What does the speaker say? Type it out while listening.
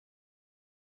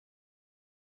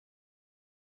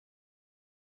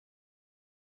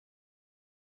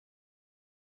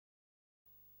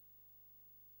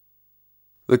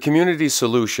The Community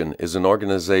Solution is an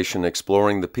organization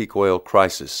exploring the peak oil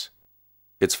crisis.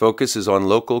 Its focus is on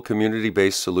local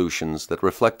community-based solutions that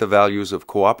reflect the values of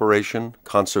cooperation,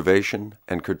 conservation,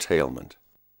 and curtailment.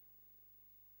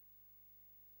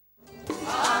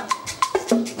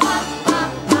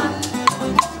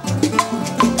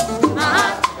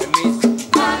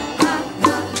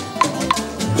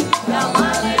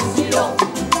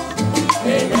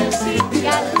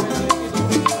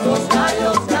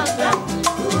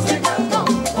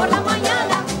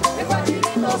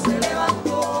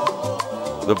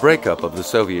 The breakup of the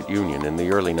Soviet Union in the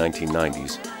early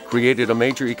 1990s created a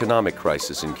major economic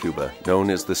crisis in Cuba known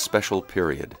as the Special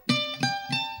Period.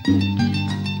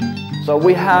 So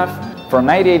we have, from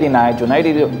 1989 to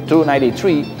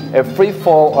 1992-93, a free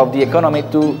fall of the economy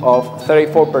of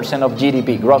 34% of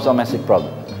GDP, gross domestic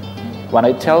product. When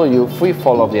I tell you free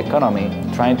fall of the economy,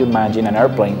 trying to imagine an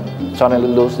airplane suddenly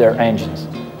lose their engines.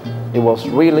 It was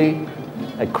really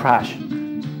a crash.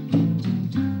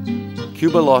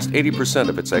 Cuba lost 80%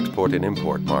 of its export and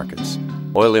import markets.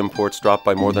 Oil imports dropped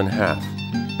by more than half.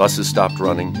 Buses stopped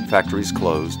running, factories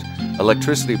closed,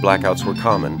 electricity blackouts were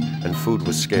common, and food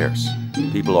was scarce.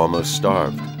 People almost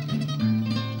starved.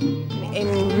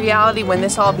 In reality, when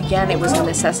this all began, it was a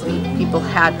necessity. People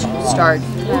had to start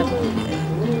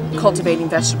cultivating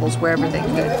vegetables wherever they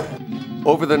could.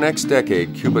 Over the next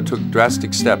decade, Cuba took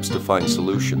drastic steps to find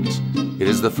solutions. It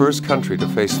is the first country to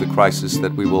face the crisis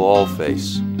that we will all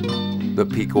face. The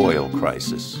peak oil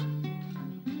crisis.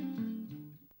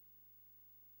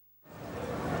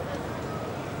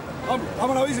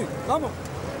 Vamos.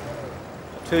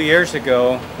 2 years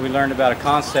ago, we learned about a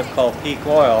concept called peak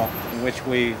oil, in which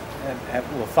we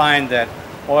will find that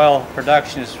oil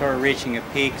production is sort of reaching a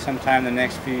peak sometime in the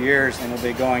next few years and will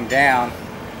be going down,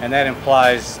 and that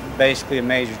implies basically a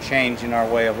major change in our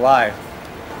way of life.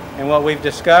 And what we've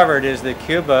discovered is that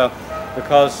Cuba,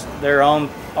 because their own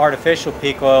artificial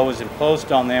peak oil was imposed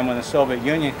on them when the Soviet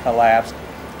Union collapsed,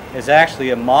 is actually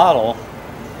a model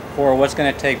for what's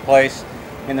going to take place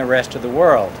in the rest of the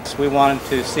world. So we wanted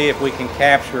to see if we can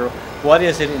capture what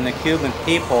is it in the Cuban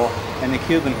people and the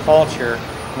Cuban culture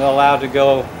that will allow to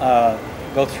go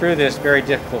through this very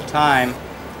difficult time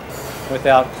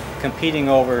without competing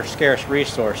over scarce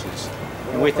resources.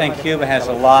 And we think Cuba has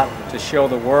a lot to show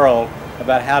the world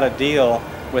about how to deal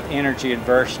with energy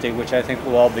adversity, which I think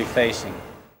we'll all be facing.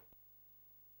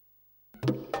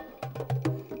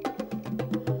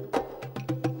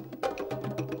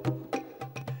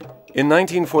 In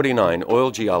 1949,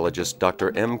 oil geologist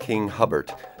Dr. M. King Hubbert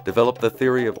developed the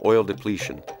theory of oil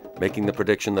depletion, making the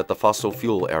prediction that the fossil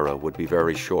fuel era would be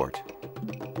very short.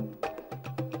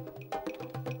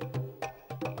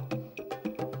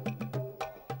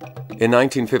 In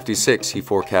 1956, he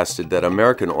forecasted that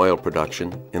American oil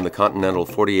production in the continental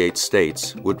 48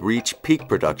 states would reach peak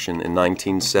production in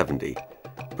 1970.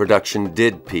 Production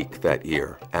did peak that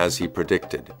year, as he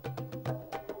predicted.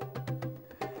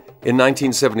 In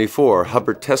 1974,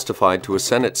 Hubbert testified to a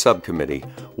Senate subcommittee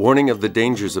warning of the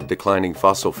dangers of declining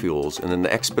fossil fuels in an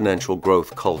exponential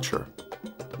growth culture.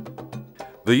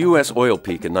 The U.S. oil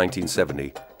peak in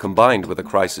 1970, combined with a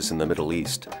crisis in the Middle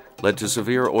East, led to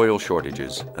severe oil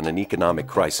shortages and an economic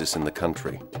crisis in the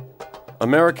country.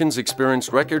 Americans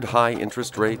experienced record high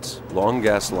interest rates, long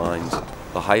gas lines,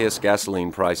 the highest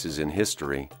gasoline prices in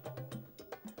history,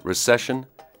 recession,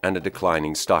 and a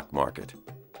declining stock market.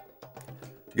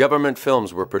 Government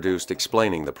films were produced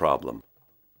explaining the problem.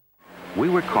 We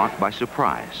were caught by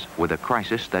surprise with a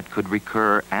crisis that could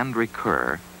recur and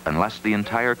recur unless the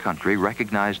entire country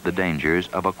recognized the dangers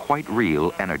of a quite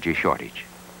real energy shortage.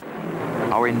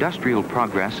 Our industrial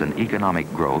progress and economic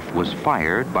growth was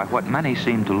fired by what many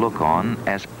seemed to look on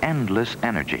as endless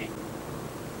energy.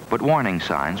 But warning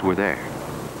signs were there.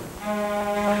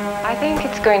 I think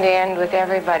it's going to end with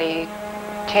everybody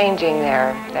changing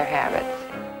their habits.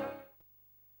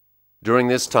 During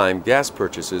this time, gas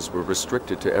purchases were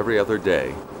restricted to every other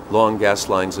day, long gas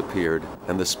lines appeared,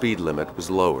 and the speed limit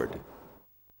was lowered.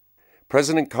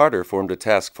 President Carter formed a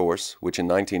task force, which in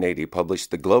 1980 published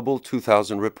the Global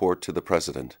 2000 Report to the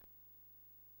President.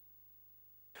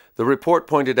 The report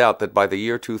pointed out that by the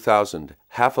year 2000,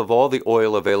 half of all the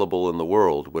oil available in the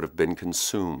world would have been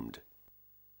consumed.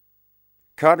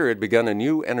 Carter had begun a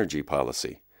new energy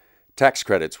policy. Tax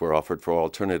credits were offered for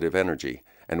alternative energy,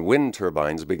 and wind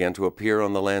turbines began to appear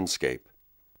on the landscape.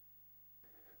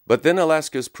 But then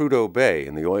Alaska's Prudhoe Bay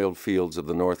and the oiled fields of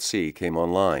the North Sea came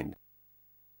online.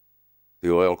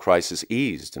 The oil crisis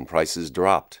eased and prices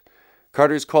dropped.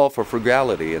 Carter's call for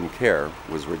frugality and care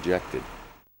was rejected.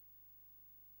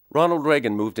 Ronald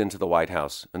Reagan moved into the White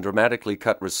House and dramatically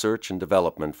cut research and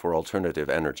development for alternative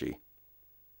energy.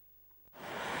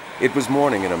 It was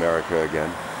morning in America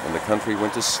again, and the country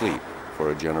went to sleep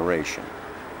for a generation.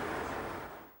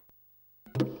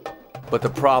 But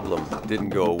the problem didn't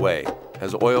go away,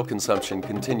 as oil consumption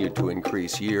continued to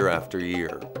increase year after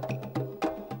year.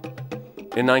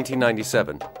 In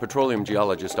 1997, petroleum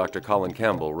geologist Dr. Colin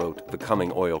Campbell wrote The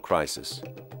Coming Oil Crisis.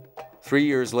 3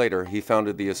 years later, he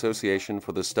founded the Association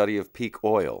for the Study of Peak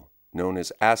Oil, known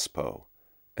as ASPO,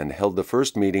 and held the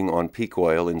first meeting on peak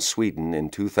oil in Sweden in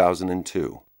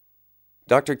 2002.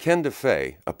 Dr. Ken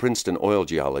DeFay, a Princeton oil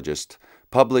geologist,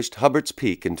 published Hubbert's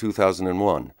Peak in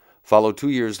 2001, followed 2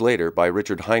 years later by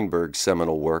Richard Heinberg's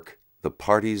seminal work, The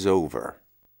Party's Over.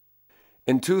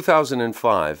 In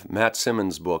 2005, Matt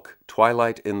Simmons' book,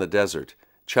 Twilight in the Desert,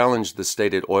 challenged the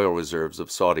stated oil reserves of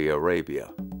Saudi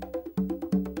Arabia.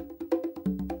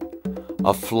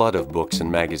 A flood of books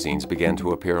and magazines began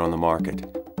to appear on the market.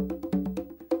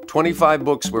 25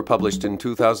 books were published in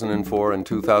 2004 and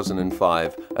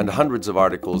 2005, and hundreds of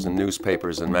articles in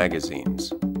newspapers and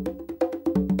magazines.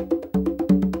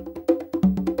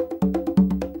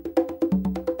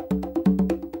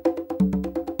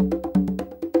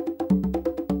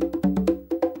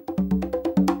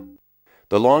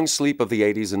 The long sleep of the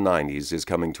 80s and 90s is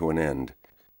coming to an end,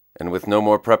 and with no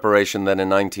more preparation than in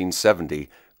 1970,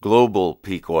 global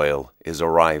peak oil is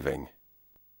arriving.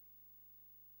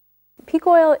 Peak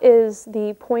oil is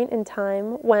the point in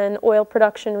time when oil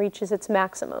production reaches its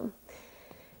maximum.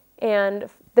 And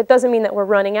that doesn't mean that we're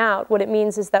running out. What it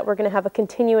means is that we're going to have a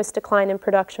continuous decline in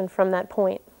production from that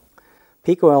point.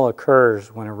 Peak oil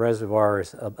occurs when a reservoir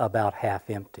is about half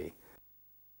empty.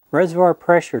 Reservoir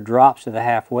pressure drops to the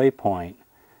halfway point,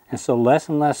 and so less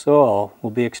and less oil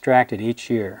will be extracted each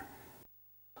year.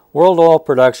 World oil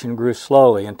production grew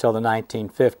slowly until the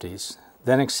 1950s,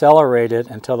 then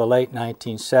accelerated until the late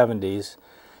 1970s,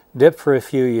 dipped for a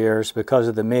few years because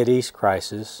of the Mideast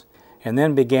crisis, and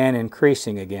then began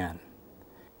increasing again.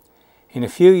 In a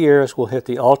few years, we'll hit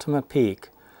the ultimate peak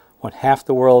when half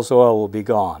the world's oil will be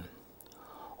gone.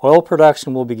 Oil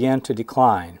production will begin to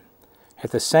decline. At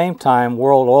the same time,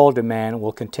 world oil demand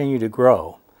will continue to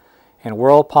grow, and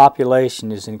world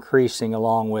population is increasing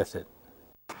along with it.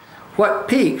 What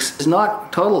peaks is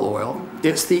not total oil,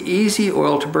 it's the easy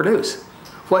oil to produce.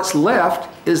 What's left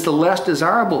is the less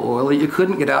desirable oil that you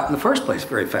couldn't get out in the first place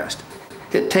very fast.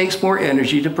 It takes more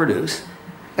energy to produce,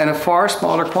 and a far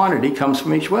smaller quantity comes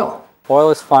from each well. Oil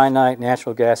is finite,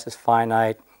 natural gas is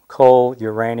finite, coal,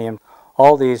 uranium,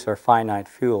 all these are finite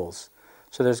fuels.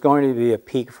 So there's going to be a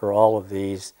peak for all of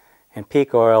these, and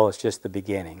peak oil is just the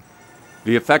beginning.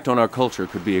 The effect on our culture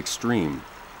could be extreme.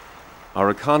 Our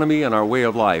economy and our way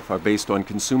of life are based on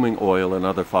consuming oil and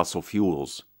other fossil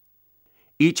fuels.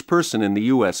 Each person in the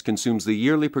U.S. consumes the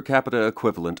yearly per capita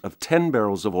equivalent of 10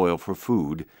 barrels of oil for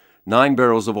food, 9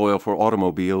 barrels of oil for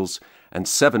automobiles, and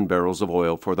 7 barrels of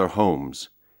oil for their homes.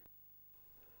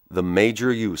 The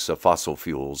major use of fossil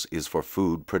fuels is for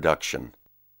food production.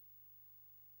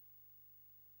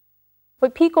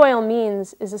 What peak oil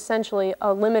means is essentially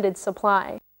a limited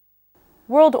supply.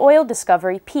 World oil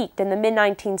discovery peaked in the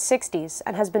mid-1960s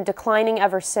and has been declining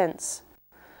ever since.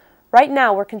 Right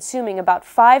now, we're consuming about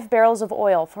 5 barrels of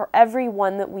oil for every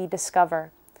one that we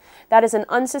discover. That is an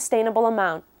unsustainable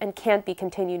amount and can't be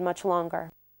continued much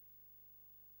longer.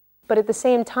 But at the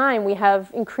same time, we have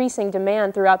increasing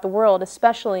demand throughout the world,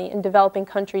 especially in developing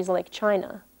countries like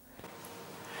China.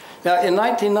 Now, in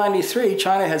 1993,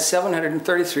 China had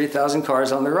 733,000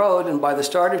 cars on the road, and by the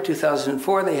start of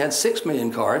 2004, they had 6 million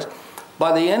cars.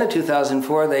 By the end of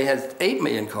 2004, they had 8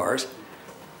 million cars.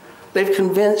 They've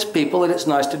convinced people that it's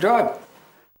nice to drive.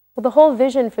 Well, the whole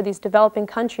vision for these developing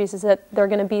countries is that they're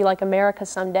going to be like America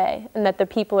someday, and that the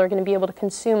people are going to be able to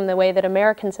consume the way that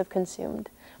Americans have consumed.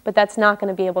 But that's not going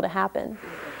to be able to happen.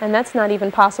 And that's not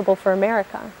even possible for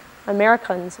America.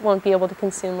 Americans won't be able to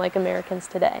consume like Americans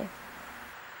today.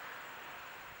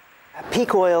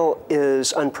 Peak oil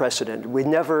is unprecedented. We've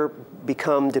never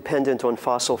become dependent on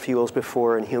fossil fuels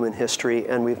before in human history,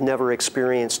 and we've never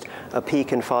experienced a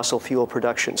peak in fossil fuel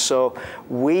production. So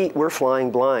we're flying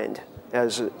blind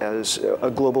as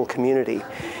a global community.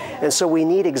 And so we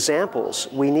need examples.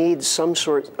 We need some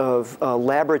sort of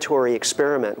laboratory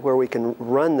experiment where we can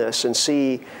run this and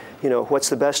see, what's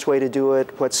the best way to do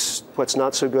it, what's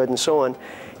not so good, and so on.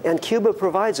 And Cuba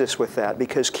provides us with that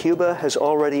because Cuba has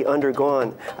already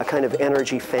undergone a kind of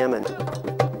energy famine.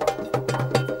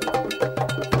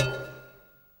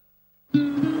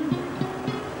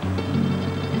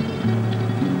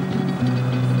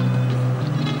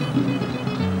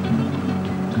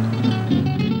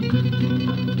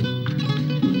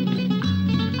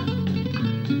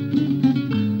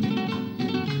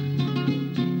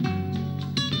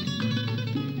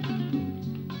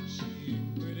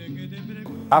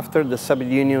 after the Soviet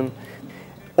Union,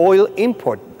 oil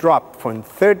import dropped from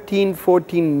 13,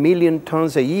 14 million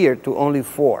tons a year to only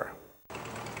 4.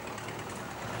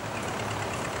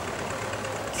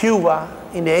 Cuba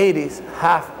in the 80s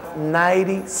have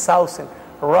 90,000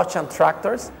 Russian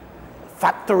tractors,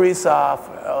 factories of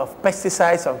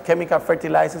pesticides, of chemical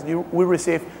fertilizers we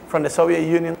received from the Soviet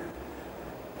Union.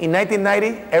 In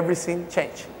 1990, everything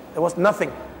changed. There was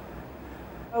nothing.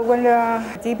 When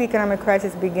the deep economic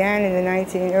crisis began in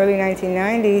the early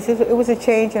 1990s, it was a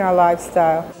change in our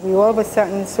lifestyle. We all of a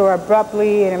sudden saw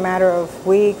abruptly, in a matter of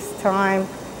weeks' time,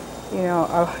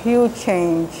 a huge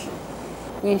change.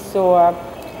 We saw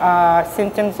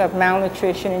symptoms of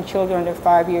malnutrition in children under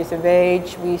 5 years of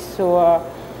age. We saw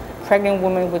pregnant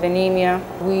women with anemia.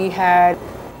 We had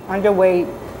underweight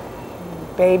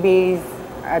babies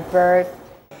at birth.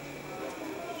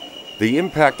 The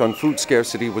impact on food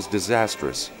scarcity was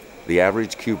disastrous. The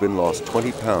average Cuban lost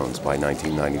 20 pounds by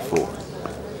 1994.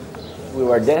 We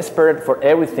were desperate for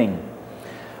everything.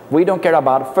 We don't care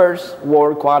about first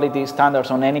world quality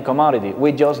standards on any commodity.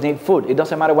 We just need food. It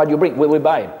doesn't matter what you bring, we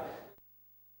buy it.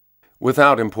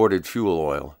 Without imported fuel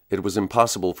oil, it was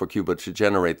impossible for Cuba to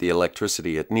generate the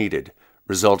electricity it needed,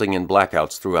 resulting in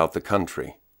blackouts throughout the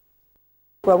country.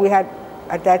 Well, we had,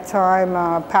 at that time,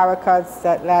 power cuts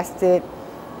that lasted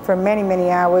for many,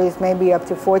 many hours, maybe up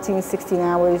to 14, 16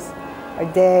 hours a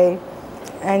day.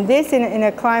 And this, in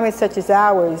a climate such as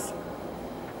ours,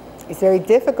 is very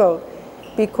difficult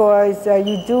because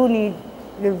you do need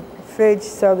the fridge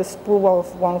so the food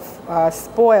won't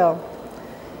spoil.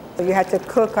 So you had to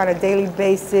cook on a daily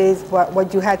basis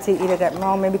what you had to eat at that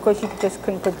moment because you just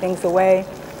couldn't put things away.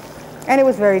 And it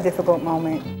was a very difficult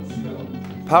moment.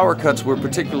 Power cuts were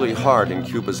particularly hard in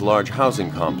Cuba's large housing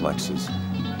complexes.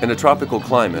 In a tropical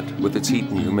climate, with its heat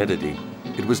and humidity,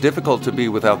 it was difficult to be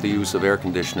without the use of air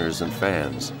conditioners and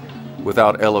fans.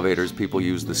 Without elevators, people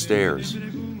used the stairs.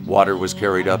 Water was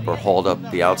carried up or hauled up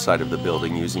the outside of the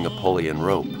building using a pulley and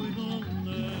rope.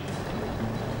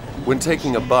 When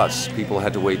taking a bus, people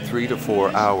had to wait 3 to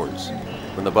 4 hours.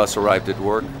 When the bus arrived at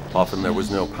work, often there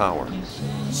was no power.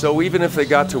 So even if they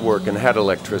got to work and had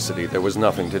electricity, there was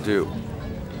nothing to do.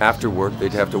 After work,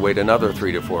 they'd have to wait another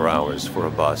 3 to 4 hours for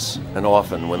a bus, and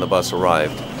often when the bus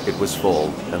arrived, it was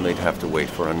full and they'd have to wait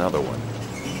for another one.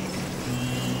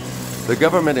 The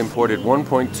government imported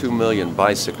 1.2 million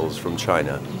bicycles from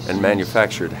China and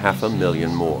manufactured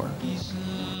 500,000 more.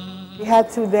 We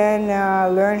had to then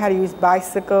learn how to use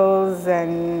bicycles,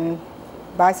 and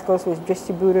bicycles was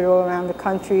distributed all around the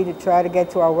country to try to get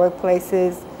to our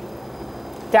workplaces.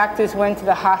 Doctors went to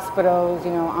the hospitals,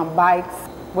 on bikes,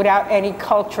 without any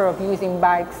culture of using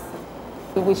bikes.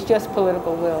 It was just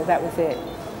political will, that was it.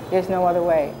 There's no other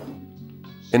way.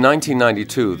 In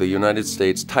 1992, the United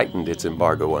States tightened its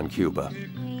embargo on Cuba.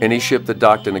 Any ship that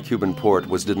docked in a Cuban port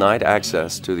was denied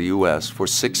access to the U.S. for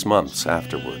 6 months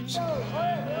afterwards.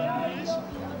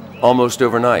 Almost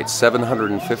overnight,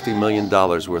 $750 million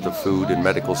worth of food and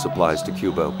medical supplies to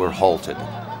Cuba were halted.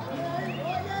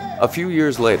 A few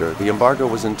years later, the embargo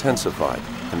was intensified,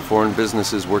 and foreign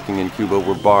businesses working in Cuba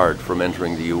were barred from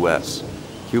entering the U.S.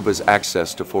 Cuba's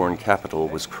access to foreign capital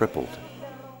was crippled.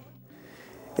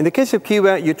 In the case of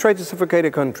Cuba, you try to suffocate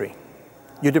a country.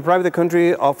 You deprive the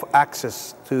country of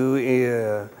access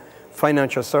to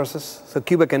financial sources, so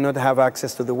Cuba cannot have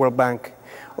access to the World Bank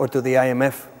or to the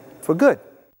IMF for good.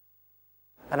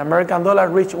 An American dollar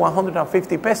reached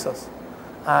 150 pesos.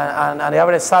 And the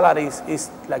average salary is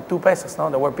like 2 pesos. No?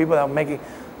 There were people that were making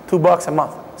 $2 a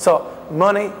month. So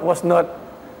money was not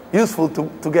useful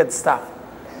to get stuff.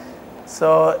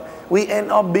 So we end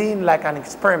up being like an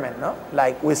experiment, no?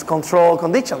 Like with controlled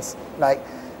conditions. Like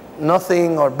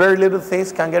nothing or very little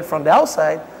things can get from the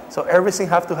outside, so everything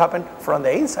has to happen from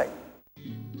the inside.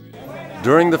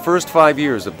 During the first 5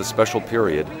 years of the special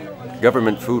period,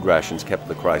 government food rations kept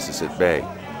the crisis at bay.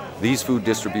 These food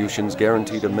distributions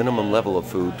guaranteed a minimum level of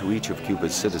food to each of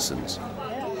Cuba's citizens.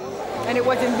 And it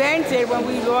was invented when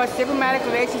we lost diplomatic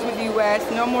relations with the U.S.,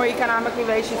 no more economic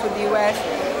relations with the U.S.,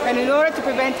 and in order to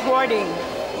prevent hoarding.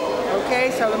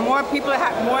 Okay, so the more people that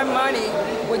had more money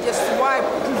would just swipe,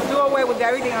 do away with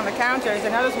everything on the counters,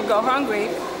 and others would go hungry.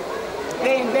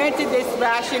 They invented this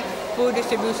ration food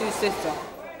distribution system.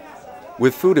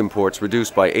 With food imports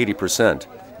reduced by 80%,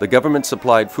 the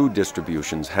government-supplied food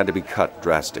distributions had to be cut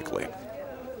drastically.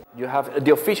 You have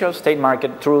the official state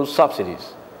market through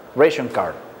subsidies, ration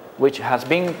card, which has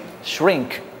been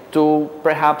shrink to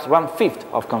perhaps 1/5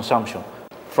 of consumption,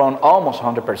 from almost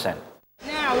 100%.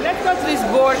 Now, let's go to this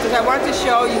board because I want to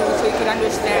show you so you can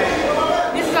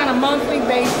understand. This is on a monthly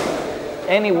basis.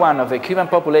 Anyone of the Cuban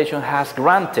population has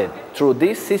granted, through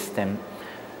this system,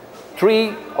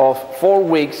 3 or 4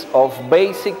 weeks of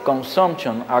basic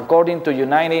consumption according to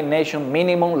United Nations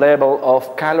minimum level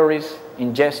of calories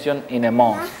ingestion in a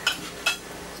month.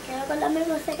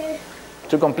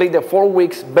 To complete the 4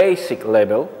 weeks basic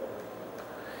level,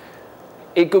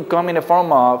 it could come in the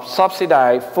form of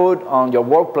subsidized food on your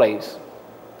workplace,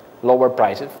 lower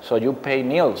prices, so you pay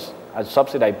meals at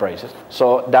subsidized prices.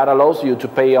 So that allows you to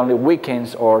pay only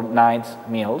weekends or nights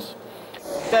meals.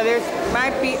 So there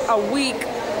might be a week,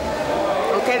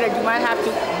 okay, that you might have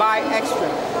to buy extra,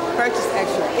 purchase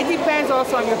extra. It depends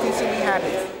also on your consuming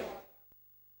habits.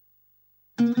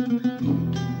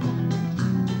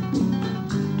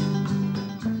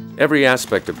 Every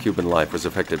aspect of Cuban life was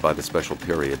affected by the special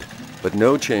period, but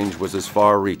no change was as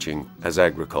far-reaching as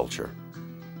agriculture.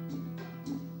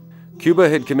 Cuba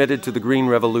had committed to the Green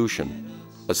Revolution,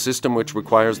 a system which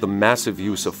requires the massive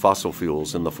use of fossil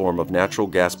fuels in the form of natural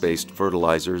gas-based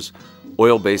fertilizers,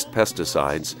 oil-based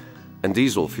pesticides, and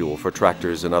diesel fuel for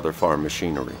tractors and other farm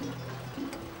machinery.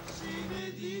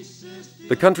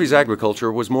 The country's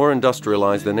agriculture was more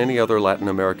industrialized than any other Latin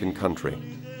American country,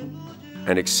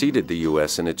 and exceeded the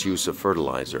U.S. in its use of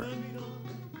fertilizer.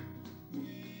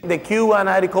 The Cuban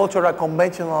agricultural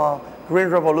conventional Green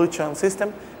Revolution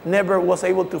system never was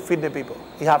able to feed the people.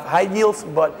 It had high yields,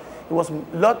 but it was a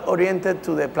lot oriented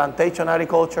to the plantation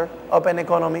agriculture, open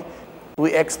economy.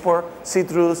 We export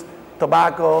citrus,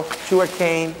 tobacco,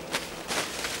 sugarcane,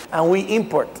 and we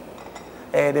import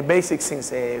the basic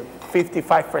things,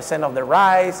 55% of the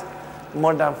rice,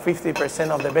 more than 50%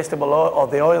 of the vegetable oil, of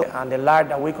the oil and the lard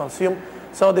that we consume.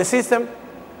 So the system,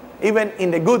 even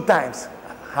in the good times,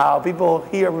 how people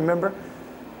here remember,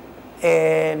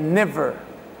 never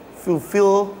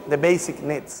fulfill the basic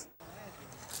needs.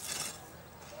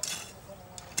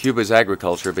 Cuba's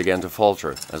agriculture began to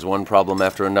falter as one problem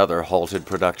after another halted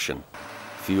production.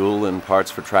 Fuel and parts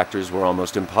for tractors were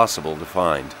almost impossible to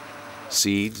find.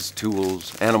 Seeds,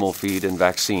 tools, animal feed, and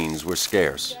vaccines were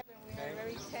scarce.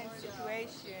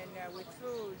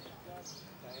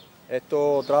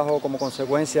 Esto trajo como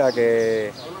consecuencia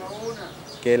que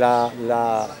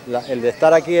el de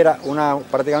estar aquí era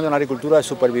prácticamente una agricultura de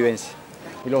supervivencia.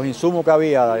 Y los insumos que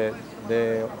había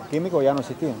de químicos ya no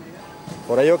existían.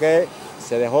 Por ello que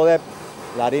se dejó de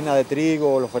la harina de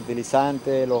trigo, los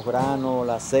fertilizantes, los granos, el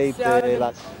aceite.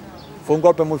 Fue un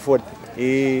golpe muy fuerte.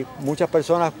 Y muchas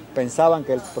personas pensaban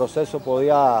que el proceso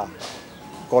podía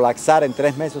colapsar en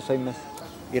 3 meses o 6 meses.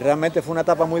 Y realmente fue una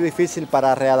etapa muy difícil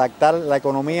para readaptar la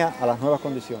economía a las nuevas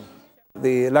condiciones.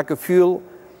 The lack of fuel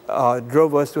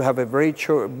drove us to have a very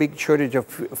big shortage of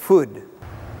food.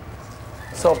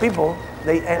 So people,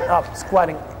 they end up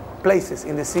squatting places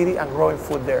in the city and growing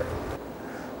food there.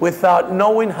 Without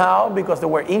knowing how, because there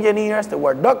were engineers, there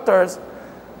were doctors,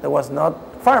 there was not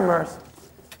farmers.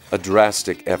 A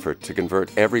drastic effort to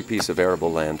convert every piece of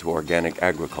arable land to organic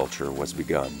agriculture was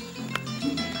begun.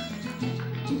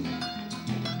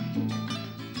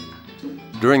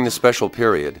 During the special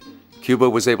period, Cuba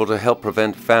was able to help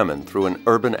prevent famine through an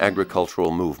urban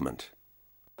agricultural movement.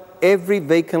 Every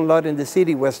vacant lot in the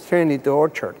city was turned into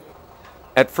orchard.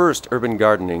 At first, urban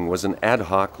gardening was an ad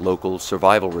hoc local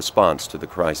survival response to the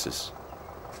crisis.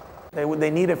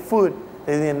 They needed food,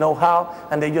 they didn't know how,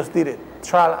 and they just did it,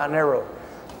 trial and error.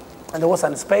 And there was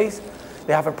a space,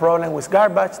 they have a problem with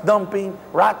garbage, dumping,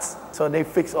 rats, so they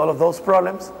fixed all of those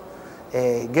problems,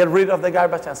 get rid of the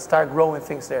garbage and start growing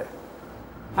things there.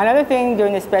 Another thing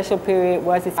during the special period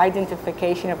was the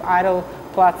identification of idle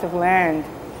plots of land,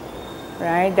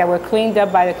 right, that were cleaned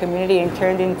up by the community and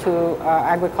turned into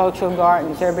agricultural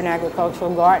gardens, urban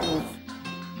agricultural gardens.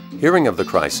 Hearing of the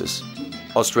crisis,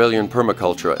 Australian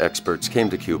permaculture experts came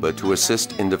to Cuba to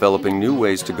assist in developing new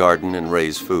ways to garden and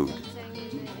raise food.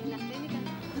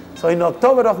 So in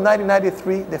October of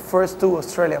 1993, the first 2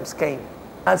 Australians came.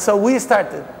 And so we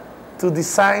started to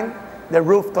design the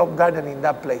rooftop garden in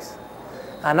that place.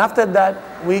 And after that,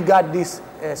 we got this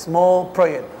small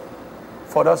project.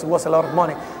 For us, it was a lot of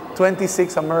money,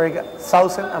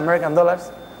 $26,000 American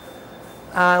dollars.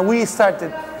 And we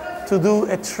started to do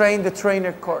a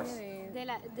train-the-trainer course.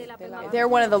 They're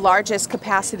one of the largest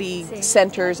capacity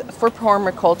centers for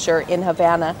permaculture in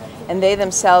Havana, and they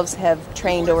themselves have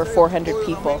trained over 400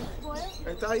 people.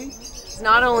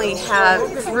 Not only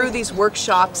have, through these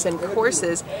workshops and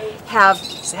courses,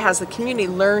 has the community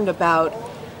learned about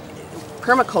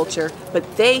permaculture, but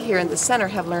they here in the center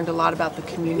have learned a lot about the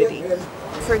community.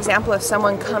 For example, if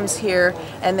someone comes here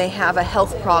and they have a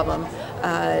health problem,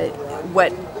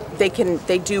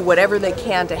 they do whatever they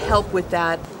can to help with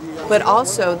that, but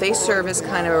also they serve as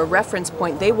kind of a reference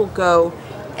point. They will go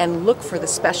and look for the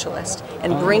specialist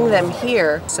and bring them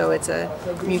here, so it's a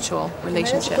mutual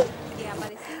relationship.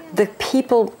 the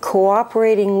people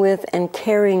cooperating with and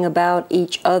caring about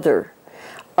each other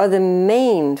are the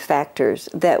main factors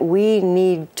that we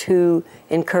need to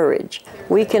encourage.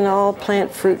 We can all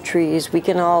plant fruit trees, we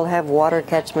can all have water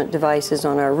catchment devices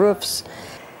on our roofs.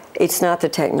 It's not the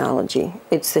technology,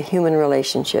 it's the human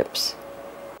relationships.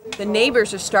 The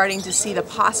neighbors are starting to see the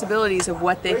possibilities of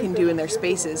what they can do in their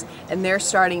spaces, and they're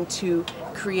starting to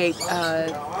create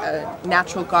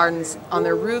natural gardens on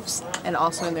their roofs and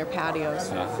also in their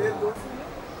patios.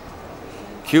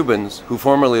 Cubans, who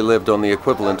formerly lived on the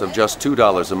equivalent of just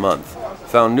 $2 a month,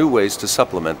 found new ways to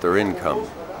supplement their income.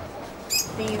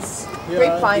 These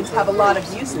grapevines have a lot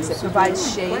of uses. It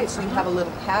provides shade, so you have a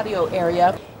little patio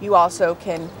area. You also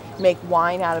can make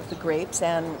wine out of the grapes,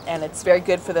 and it's very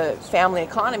good for the family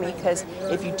economy, because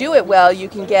if you do it well, you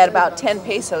can get about 10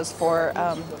 pesos for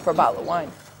a bottle of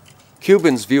wine.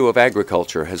 Cubans' view of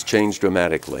agriculture has changed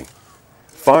dramatically.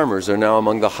 Farmers are now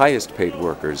among the highest paid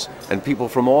workers, and people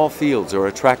from all fields are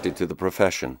attracted to the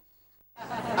profession.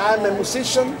 I'm a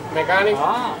musician, mechanic,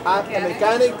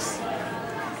 mechanics,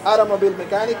 automobile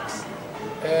mechanics,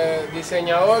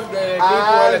 diseñador de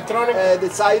equipo electrónico,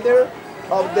 designer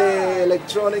of the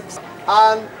electronics,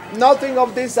 and nothing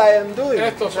of this I am doing.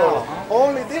 Esto solo.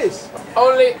 Only this.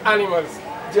 Only animals.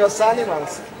 Just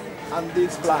animals and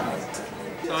these plants.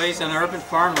 So he's an urban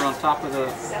farmer on top of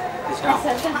his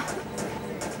house.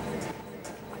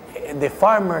 The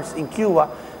farmers in Cuba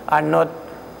are not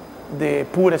the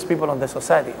poorest people in the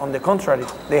society. On the contrary,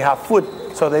 they have food,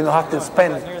 so they don't have to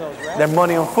spend their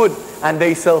money on food, and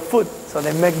they sell food, so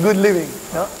they make good living.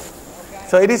 No?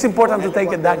 So it is important to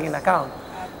take that in account.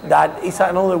 That is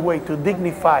another way to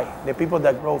dignify the people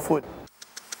that grow food.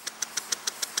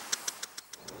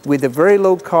 With a very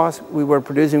low cost, we were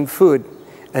producing food,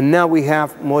 and now we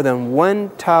have more than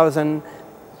 1,000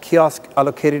 kiosks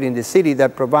allocated in the city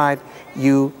that provide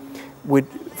you with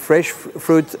fresh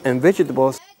fruits and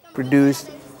vegetables produced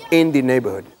in the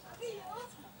neighborhood.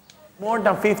 More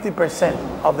than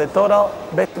 50% of the total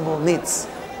vegetable needs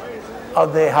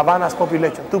of the Havana's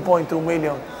population, 2.2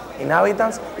 million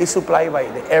inhabitants, is supplied by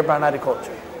the urban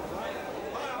agriculture.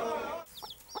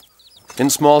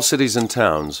 In small cities and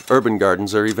towns, urban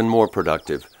gardens are even more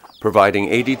productive, providing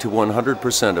 80 to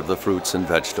 100% of the fruits and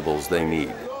vegetables they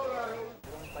need.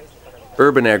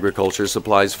 Urban agriculture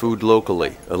supplies food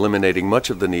locally, eliminating much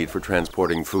of the need for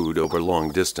transporting food over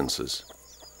long distances.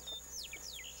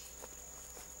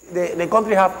 The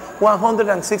country has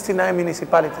 169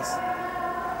 municipalities.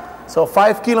 So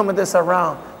 5 kilometers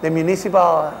around the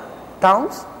municipal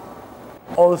towns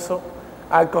also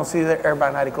are considered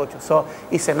urban agriculture. So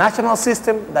it's a national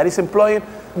system that is employing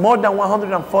more than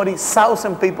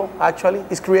 140,000 people, actually.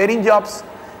 It's creating jobs.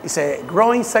 It's a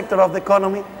growing sector of the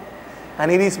economy, and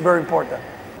it is very important.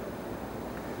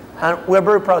 And we're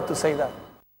very proud to say that.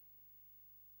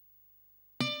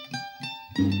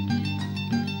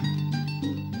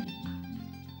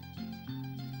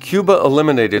 Cuba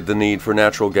eliminated the need for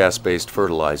natural gas-based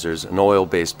fertilizers and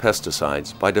oil-based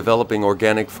pesticides by developing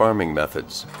organic farming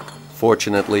methods.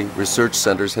 Fortunately, research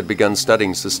centers had begun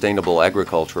studying sustainable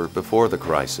agriculture before the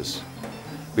crisis.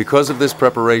 Because of this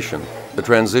preparation, the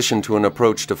transition to an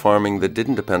approach to farming that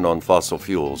didn't depend on fossil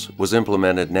fuels was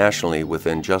implemented nationally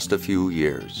within just a few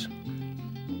years.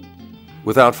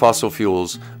 Without fossil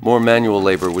fuels, more manual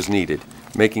labor was needed,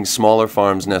 making smaller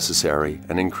farms necessary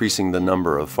and increasing the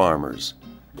number of farmers.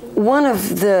 One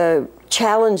of the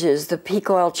challenges, the peak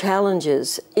oil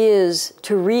challenges, is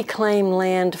to reclaim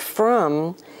land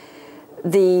from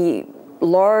the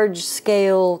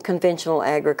large-scale conventional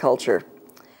agriculture.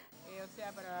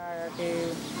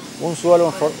 Un suelo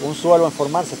en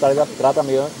formarse trata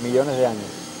millones de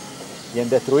años y en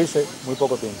destruirse muy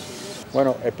poco tiempo.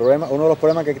 Bueno, uno de los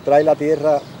problemas que trae la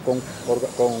tierra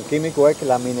con químicos es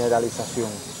la mineralización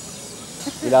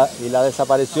y la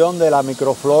desaparición de la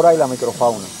microflora y la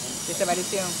microfauna.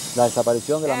 La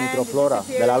desaparición de la microflora,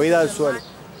 de la vida del suelo.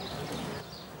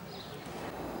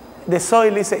 The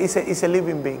soil is a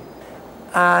living being.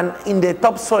 And in the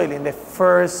topsoil, in the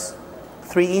first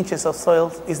 3 inches of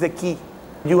soil, is the key.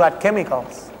 You add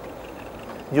chemicals,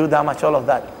 you damage all of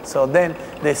that. So then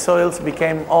the soils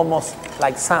became almost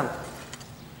like sand.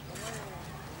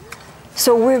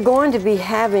 So we're going to be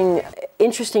having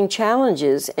interesting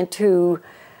challenges and to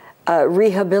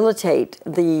rehabilitate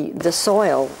the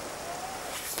soil.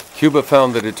 Cuba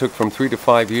found that it took from 3 to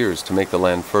 5 years to make the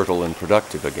land fertile and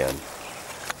productive again.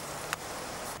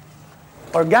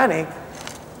 Organic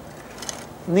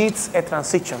needs a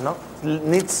transition, no?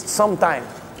 Needs some time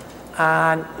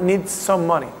and needs some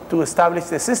money to establish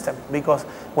the system, because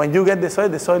when you get the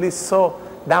soil is so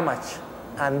damaged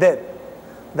and dead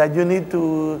that you need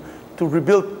to to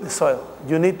rebuild the soil.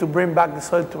 You need to bring back the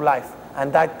soil to life,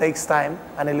 and that takes time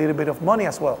and a little bit of money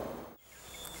as well.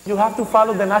 You have to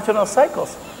follow the natural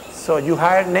cycles. So you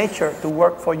hire nature to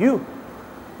work for you,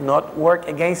 not work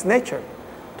against nature.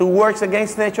 To work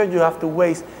against nature, you have to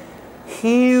waste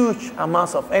huge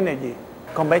amounts of energy.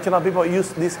 Conventional people use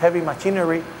this heavy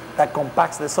machinery that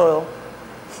compacts the soil,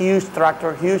 huge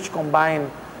tractor, huge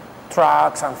combine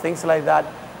trucks and things like that.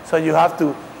 So you have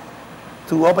to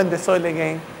open the soil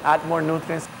again, add more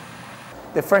nutrients.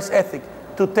 The first ethic,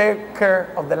 to take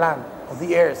care of the land, of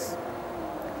the earth.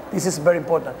 This is very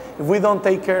important. If we don't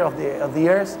take care of the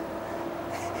earth,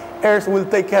 earth will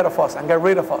take care of us and get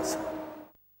rid of us.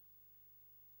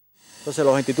 Entonces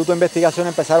los institutos de investigación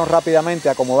empezaron rápidamente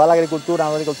a acomodar la agricultura a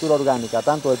una agricultura orgánica,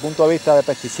 tanto desde el punto de vista de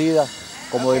pesticidas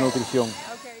como de nutrición.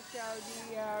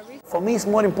 For me, it's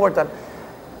more important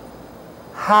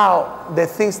how the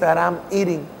things that I'm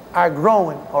eating are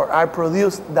growing or are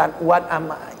produced than what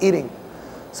I'm eating.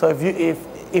 So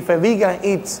if a vegan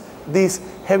eats these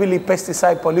heavily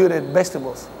pesticide polluted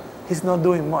vegetables, he's not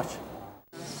doing much.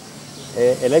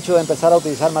 El hecho de empezar a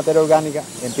utilizar materia orgánica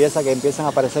empiezan a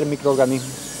aparecer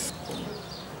microorganismos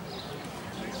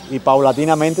y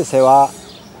paulatinamente se va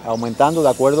aumentando de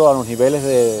acuerdo a los niveles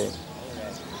de,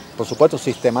 por supuesto,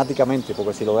 sistemáticamente,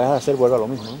 porque si lo dejas de hacer vuelve a lo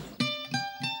mismo, ¿no?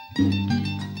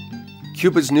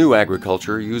 Cuba's new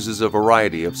agriculture uses a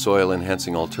variety of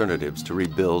soil-enhancing alternatives to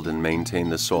rebuild and maintain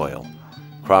the soil.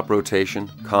 Crop rotation,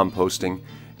 composting,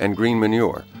 and green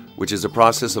manure, which is a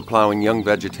process of plowing young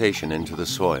vegetation into the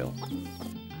soil.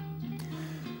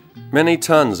 Many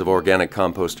tons of organic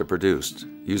compost are produced,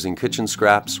 using kitchen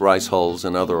scraps, rice hulls,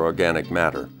 and other organic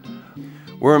matter.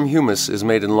 Worm humus is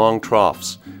made in long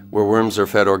troughs, where worms are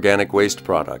fed organic waste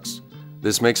products.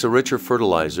 This makes a richer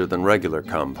fertilizer than regular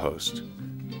compost.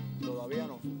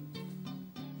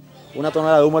 Una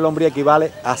tonelada de humo de lombriz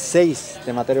equivale a 6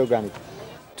 de materia orgánica.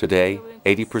 Today,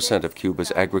 80% of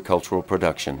Cuba's agricultural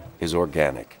production is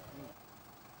organic.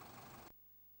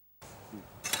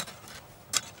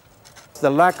 The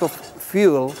lack of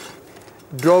fuel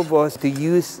drove us to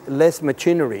use less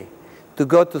machinery, to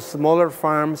go to smaller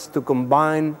farms, to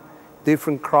combine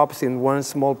different crops in one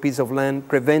small piece of land,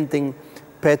 preventing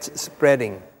pest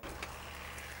spreading.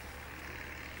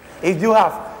 If you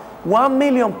have 1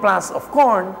 million plants of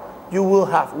corn, you will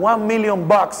have 1 million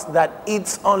bugs that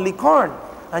eats only corn,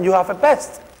 and you have a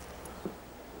pest.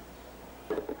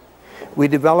 We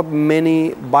developed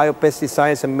many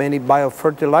biopesticides and many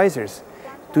biofertilizers.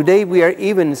 Today we are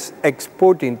even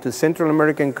exporting to Central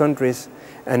American countries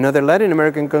and other Latin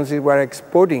American countries. We are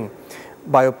exporting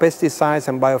biopesticides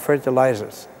and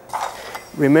biofertilizers.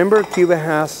 Remember, Cuba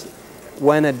has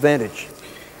one advantage.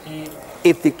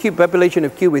 If the population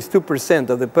of Cuba is 2%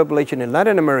 of the population in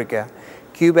Latin America,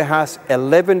 Cuba has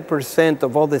 11%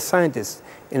 of all the scientists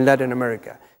in Latin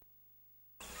America.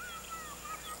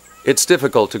 It's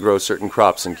difficult to grow certain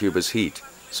crops in Cuba's heat,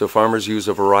 so farmers use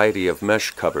a variety of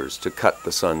mesh covers to cut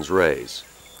the sun's rays.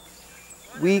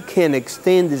 We can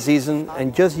extend the season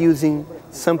and just using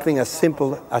something as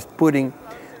simple as putting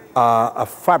a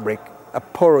fabric, a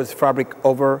porous fabric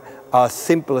over a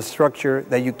simple structure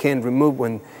that you can remove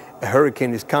when a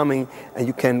hurricane is coming and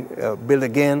you can build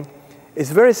again. It's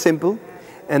very simple,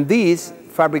 and this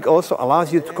fabric also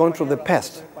allows you to control the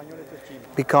pest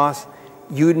because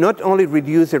you not only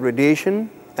reduce the radiation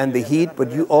and the heat,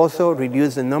 but you also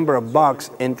reduce the number of bugs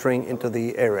entering into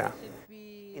the area.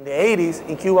 In the 80s,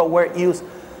 in Cuba, were used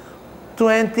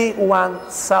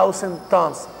 21,000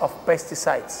 tons of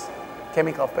pesticides,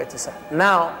 chemical pesticides.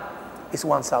 Now, it's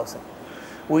 1,000.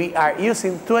 We are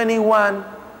using 21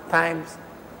 times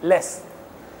less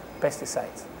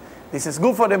pesticides. This is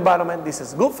good for the environment, this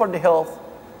is good for the health,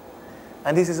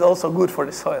 and this is also good for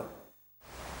the soil.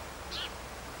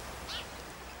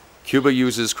 Cuba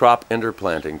uses crop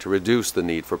interplanting to reduce the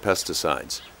need for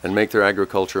pesticides and make their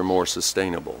agriculture more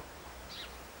sustainable.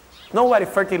 Nobody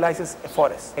fertilizes a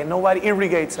forest, and nobody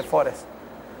irrigates a forest.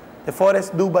 The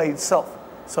forest do by itself.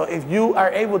 So if you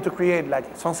are able to create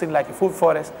like something like a food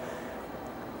forest,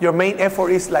 your main effort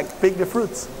is like pick the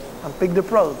fruits and pick the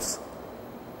products.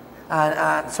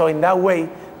 And so in that way,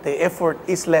 the effort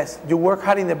is less. You work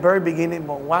hard in the very beginning,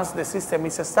 but once the system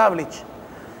is established,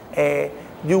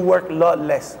 you work a lot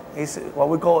less. It's what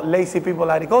we call lazy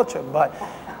people agriculture, but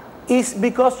it's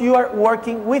because you are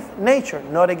working with nature,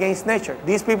 not against nature.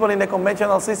 These people in the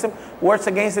conventional system work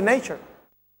against the nature.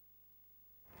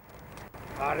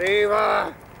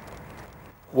 Arriba!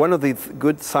 One of the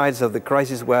good sides of the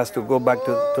crisis was to go back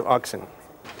to oxen,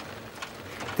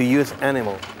 to use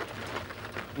animal.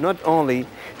 Not only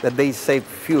that they save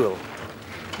fuel,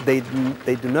 they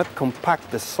do not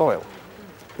compact the soil.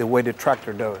 the way the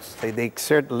tractor does. They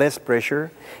exert less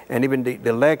pressure, and even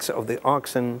the legs of the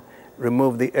oxen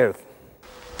remove the earth.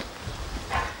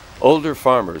 Older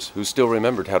farmers who still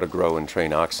remembered how to grow and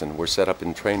train oxen were set up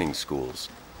in training schools.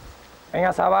 In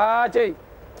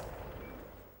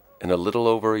a little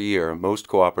over a year, most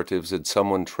cooperatives had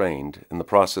someone trained, and the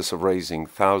process of raising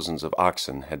thousands of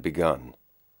oxen had begun.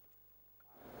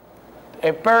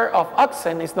 A pair of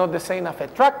oxen is not the same as a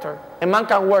tractor. A man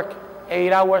can work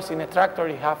 8 hours in a tractor,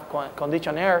 you have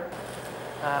conditioned air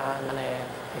and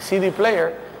a CD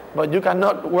player, but you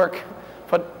cannot work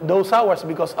for those hours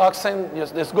because oxen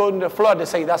just go to the floor, they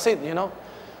say that's it, you know.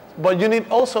 But you need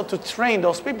also to train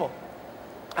those people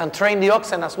and train the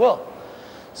oxen as well.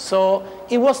 So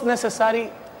it was necessary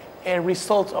a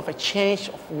result of a change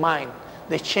of mind,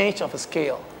 the change of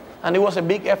scale. And it was a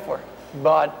big effort,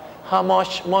 but how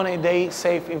much money they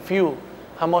save in fuel,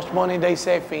 how much money they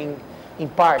save in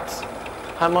parts,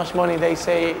 how much money they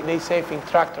save in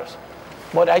tractors.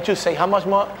 But I should say, how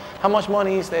much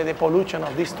money is the pollution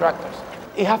of these tractors?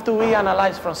 It has to be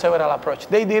analyzed from several approaches.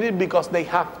 They did it because they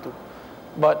have to.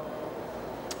 But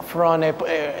from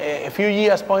a few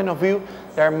years point of view,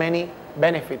 there are many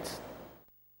benefits.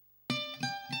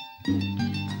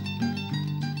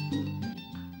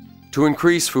 To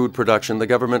increase food production, the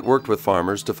government worked with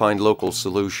farmers to find local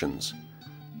solutions.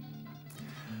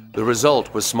 The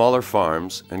result was smaller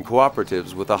farms and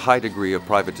cooperatives with a high degree of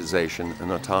privatization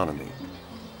and autonomy.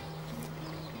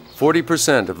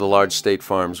 40% of the large state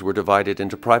farms were divided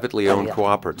into privately owned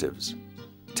cooperatives.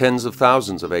 Tens of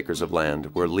thousands of acres of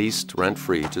land were leased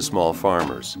rent-free to small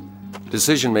farmers.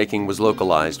 Decision-making was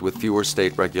localized with fewer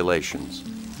state regulations.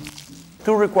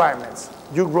 2 requirements.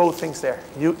 You grow things there.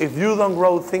 If you don't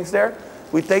grow things there,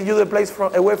 we take you the place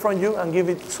away from you and give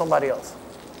it to somebody else.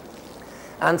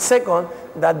 And second,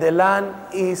 that the land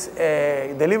is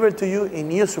delivered to you in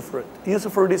usufruct.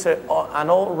 Usufruct is an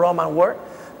old Roman word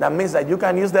that means that you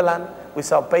can use the land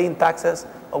without paying taxes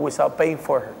or without paying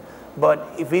for it. But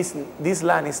if this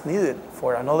land is needed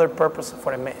for another purpose,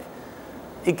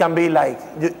 it can be like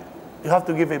you have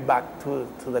to give it back to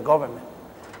the government.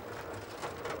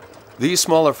 These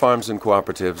smaller farms and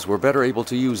cooperatives were better able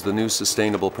to use the new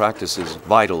sustainable practices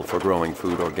vital for growing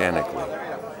food organically.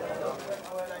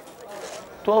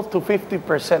 12 to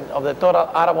 50% of the total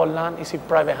arable land is in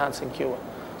private hands in Cuba.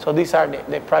 So these are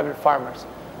the private farmers.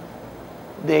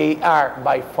 They are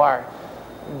by far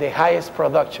the highest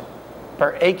production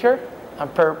per acre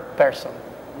and per person.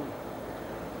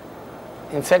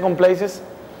 In second places,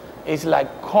 it's like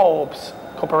co-ops,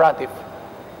 cooperative.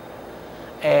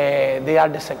 They are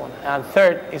the second. And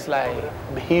third is like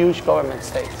huge government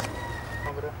states.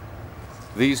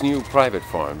 These new private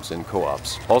farms and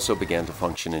co-ops also began to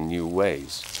function in new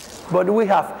ways. But we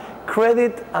have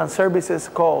credit and services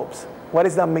co-ops. What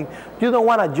does that mean? You don't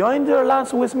want to join your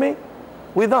lands with me?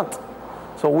 We don't.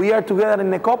 So we are together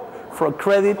in a co-op for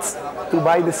credits, to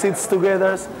buy the seeds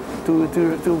together,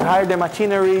 to hire the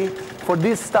machinery, for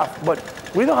this stuff. But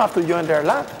we don't have to join their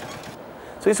land.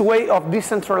 So it's a way of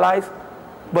decentralized,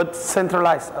 but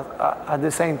centralized at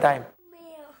the same time.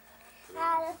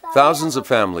 Thousands of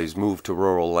families moved to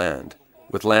rural land.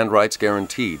 With land rights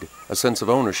guaranteed, a sense of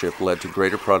ownership led to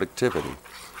greater productivity.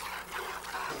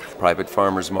 Private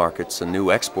farmers' markets and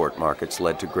new export markets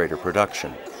led to greater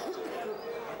production.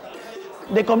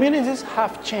 The communities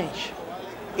have changed.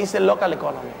 It's the local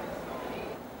economy.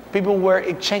 People were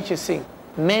exchanging things.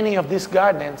 Many of these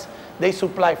gardens, they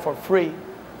supply for free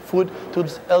food to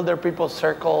elder people's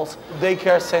circles,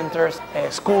 daycare centers,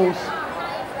 schools,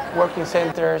 working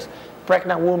centers,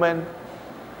 pregnant women.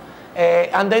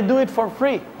 And they do it for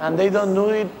free. And they don't do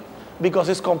it because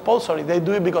it's compulsory. They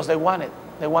do it because they want it.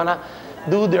 They want to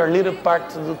do their little part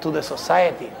to the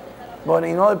society. But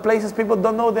in other places, people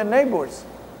don't know their neighbors.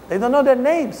 They don't know their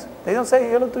names. They don't say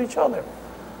hello to each other.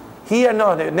 Here,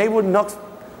 no, the neighbor knocks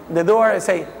the door and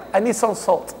say, I need some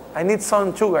salt, I need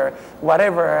some sugar,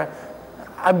 whatever.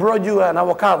 I brought you an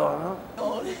avocado.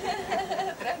 No?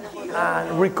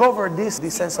 And recover this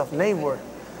sense of neighbor.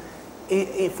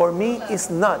 For me, it's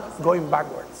not going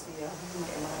backwards.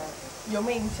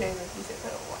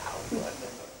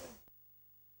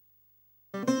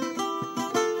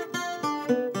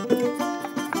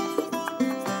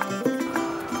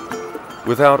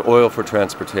 Without oil for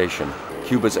transportation,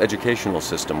 Cuba's educational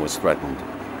system was threatened.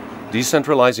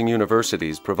 Decentralizing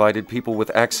universities provided people with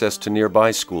access to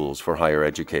nearby schools for higher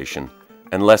education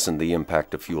and lessened the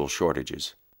impact of fuel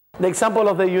shortages. The example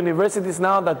of the universities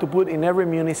now that to put in every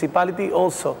municipality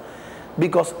also,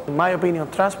 because in my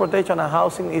opinion, transportation and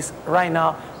housing is right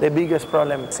now the biggest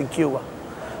problem in Cuba,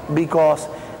 because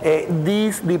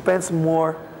this depends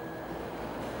more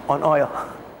on oil.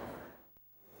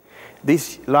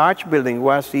 This large building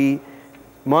was the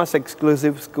most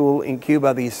exclusive school in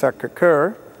Cuba, the Sacre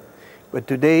Coeur, but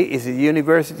today is the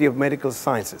University of Medical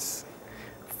Sciences.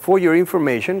 For your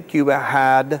information, Cuba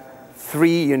had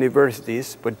 3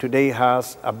 universities, but today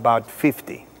has about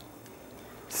 50,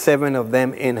 7 of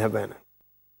them in Havana.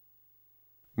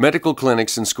 Medical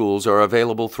clinics and schools are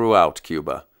available throughout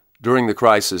Cuba. During the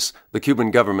crisis, the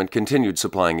Cuban government continued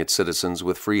supplying its citizens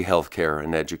with free health care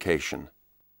and education.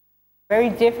 Very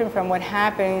different from what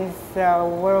happens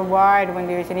worldwide when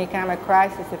there's an economic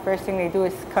crisis. The first thing they do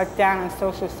is cut down on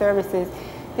social services.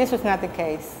 This was not the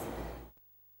case.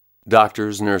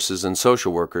 Doctors, nurses, and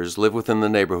social workers live within the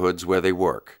neighborhoods where they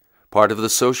work, part of the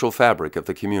social fabric of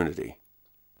the community.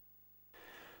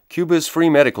 Cuba's free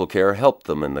medical care helped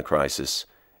them in the crisis.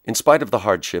 In spite of the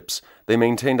hardships, they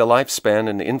maintained a lifespan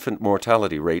and infant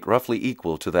mortality rate roughly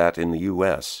equal to that in the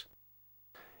U.S.,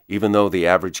 even though the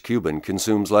average Cuban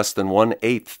consumes less than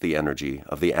 1/8 the energy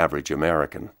of the average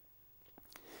American.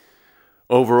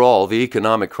 Overall, the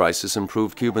economic crisis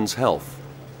improved Cubans' health.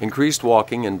 Increased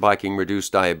walking and biking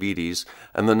reduced diabetes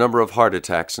and the number of heart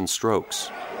attacks and strokes.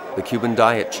 The Cuban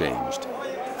diet changed.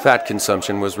 Fat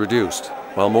consumption was reduced,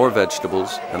 while more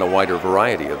vegetables and a wider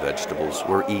variety of vegetables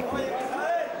were eaten.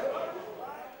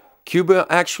 Cuba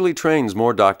actually trains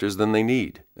more doctors than they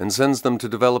need and sends them to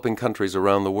developing countries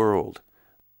around the world.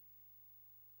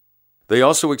 They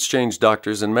also exchange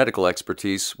doctors and medical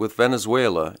expertise with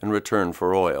Venezuela in return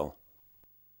for oil.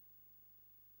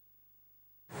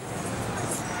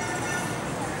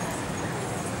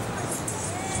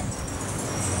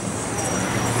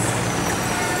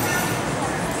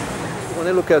 When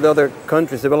I look at other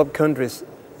countries, developed countries,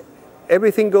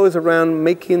 everything goes around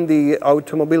making the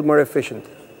automobile more efficient.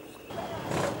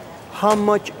 How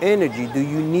much energy do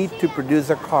you need to produce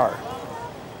a car?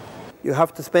 You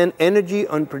have to spend energy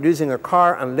on producing a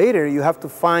car, and later you have to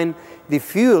find the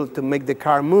fuel to make the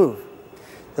car move.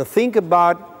 So think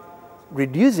about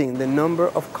reducing the number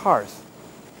of cars.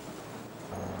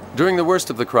 During the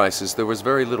worst of the crisis, there was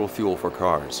very little fuel for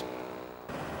cars.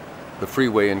 The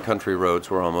freeway and country roads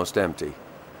were almost empty.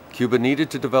 Cuba needed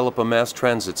to develop a mass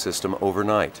transit system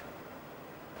overnight.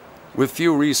 With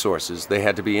few resources, they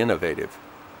had to be innovative.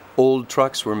 Old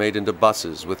trucks were made into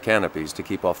buses with canopies to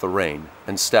keep off the rain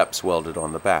and steps welded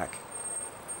on the back.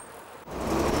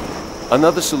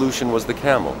 Another solution was the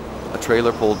camel, a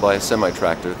trailer pulled by a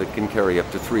semi-tractor that can carry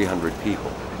up to 300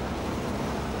 people.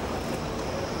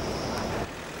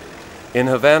 In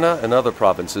Havana and other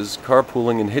provinces,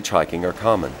 carpooling and hitchhiking are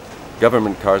common.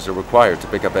 Government cars are required to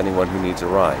pick up anyone who needs a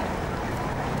ride.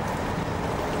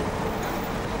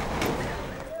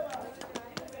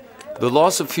 The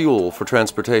loss of fuel for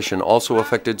transportation also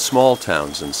affected small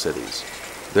towns and cities.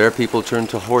 There, people turned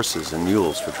to horses and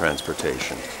mules for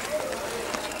transportation.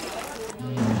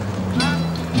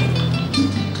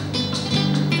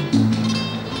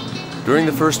 During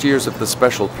the first years of the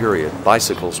special period,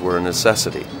 bicycles were a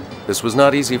necessity. This was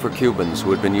not easy for Cubans who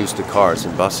had been used to cars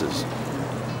and buses.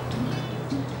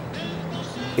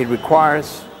 It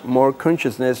requires more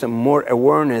consciousness and more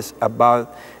awareness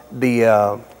about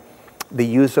the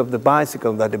use of the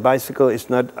bicycle, that the bicycle is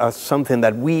not something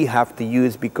that we have to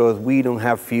use because we don't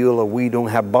have fuel or we don't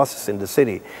have buses in the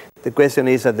city. The question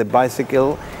is that the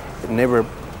bicycle never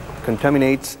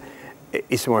contaminates,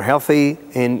 is more healthy,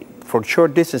 and for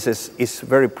short distances is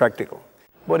very practical.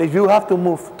 But if you have to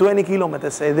move 20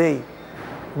 kilometers a day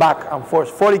back and forth,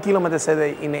 40 kilometers a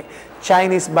day in a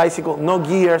Chinese bicycle, no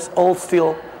gears, all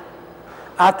steel,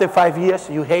 after 5 years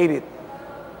you hate it.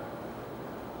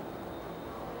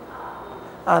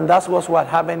 And that was what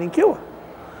happened in Cuba.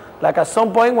 Like at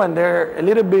some point when there are a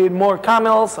little bit more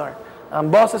camels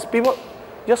and buses, people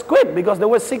just quit because they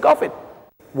were sick of it.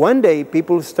 One day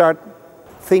people start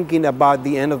thinking about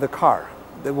the end of the car.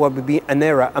 There will be an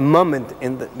era, a moment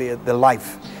in the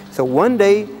life. So one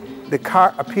day the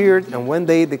car appeared and one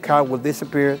day the car will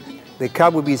disappear. The car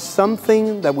will be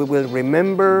something that we will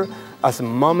remember as a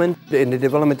moment in the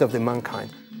development of the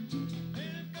mankind.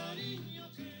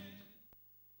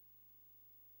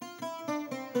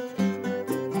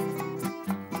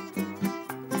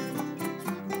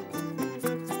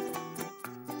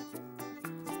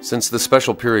 Since the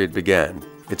special period began,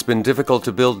 it's been difficult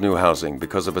to build new housing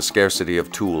because of a scarcity of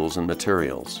tools and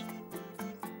materials.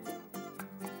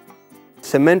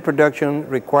 Cement production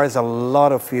requires a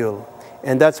lot of fuel,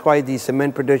 and that's why the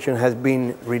cement production has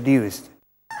been reduced.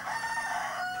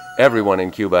 Everyone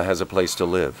in Cuba has a place to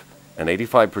live, and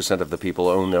 85% of the people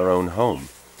own their own home.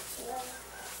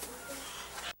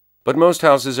 But most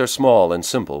houses are small and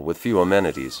simple with few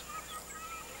amenities.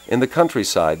 In the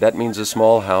countryside, that means a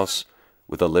small house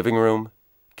with a living room,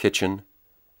 kitchen,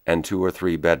 and 2 or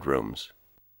 3 bedrooms.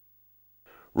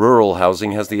 Rural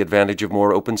housing has the advantage of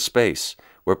more open space,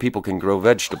 where people can grow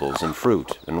vegetables and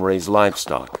fruit and raise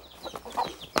livestock.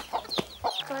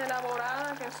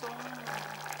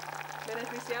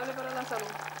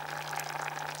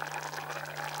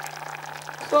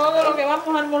 Todo lo que vamos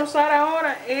a almorzar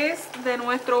ahora es de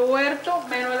nuestro huerto,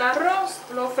 menos el arroz,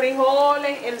 los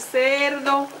frijoles, el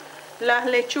cerdo, las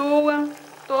lechugas,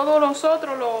 todos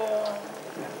nosotros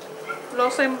lo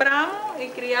sembramos y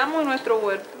criamos en nuestro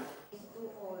huerto.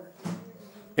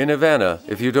 In Havana,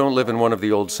 if you don't live in one of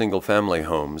the old single-family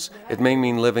homes, it may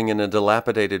mean living in a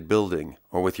dilapidated building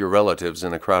or with your relatives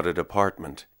in a crowded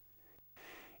apartment.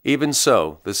 Even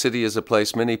so, the city is a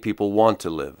place many people want to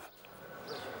live.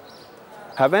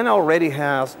 Havana already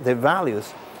has the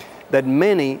values that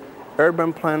many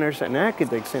urban planners and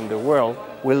architects in the world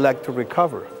would like to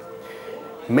recover.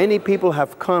 Many people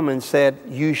have come and said,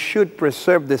 you should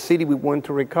preserve the city we want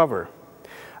to recover.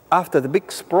 After the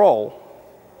big sprawl,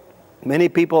 many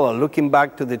people are looking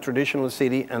back to the traditional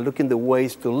city and looking the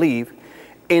ways to live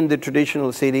in the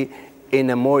traditional city in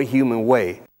a more human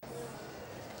way.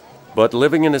 But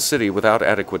living in a city without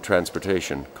adequate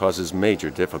transportation causes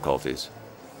major difficulties.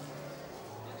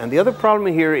 And the other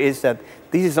problem here is that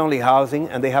this is only housing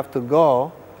and they have to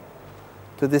go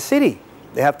to the city.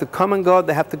 They have to come and go,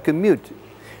 they have to commute.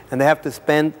 And they have to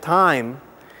spend time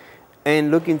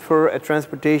in looking for a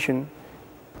transportation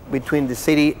between the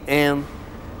city and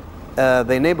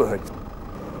the neighborhood.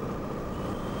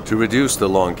 To reduce the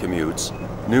long commutes,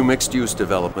 new mixed-use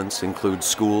developments include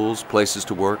schools, places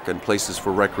to work, and places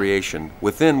for recreation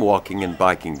within walking and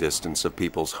biking distance of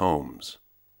people's homes.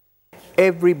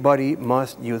 Everybody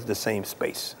must use the same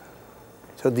space.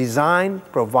 So design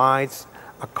provides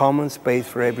a common space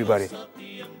for everybody.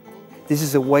 This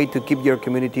is a way to keep your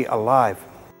community alive.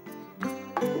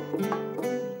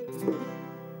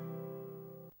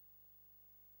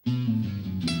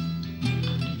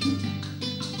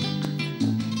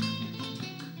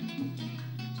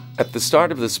 At the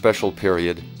start of this special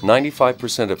period,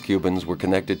 95% of Cubans were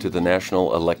connected to the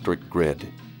national electric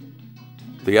grid.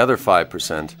 The other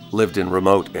 5% lived in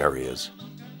remote areas.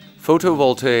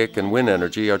 Photovoltaic and wind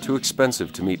energy are too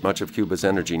expensive to meet much of Cuba's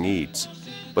energy needs.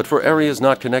 But for areas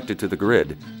not connected to the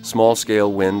grid,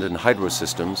 small-scale wind and hydro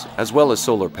systems, as well as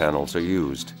solar panels, are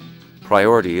used.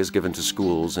 Priority is given to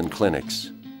schools and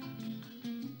clinics.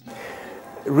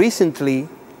 Recently,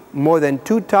 more than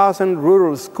 2,000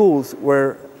 rural schools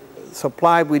were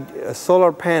supplied with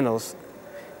solar panels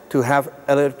to have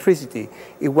electricity.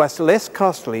 It was less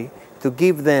costly to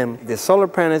give them the solar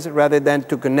panels rather than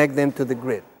to connect them to the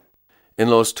grid. In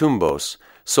Los Tumbos,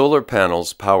 solar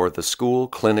panels power the school,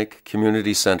 clinic,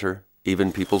 community center,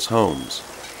 even people's homes.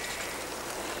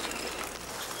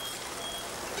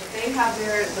 They have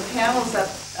the panels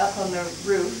up on the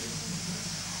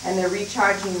roof, and they're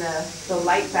recharging the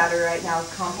light battery right now,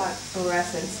 compact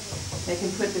fluorescence. They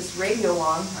can put this radio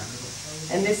on,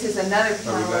 and this is another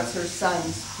panel, that's her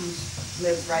son's, who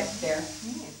lives right there.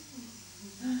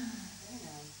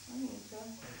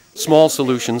 Small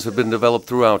solutions have been developed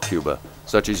throughout Cuba,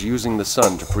 such as using the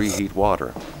sun to preheat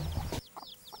water.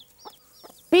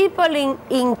 People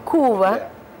in Cuba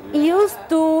used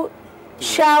to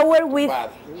shower with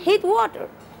heat water.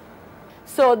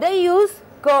 So they use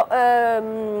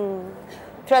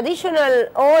traditional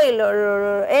oil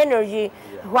or energy,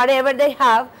 whatever they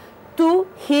have, to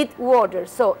heat water.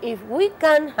 So if we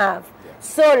can have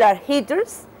solar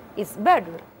heaters, it's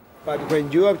better. But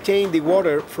when you obtain the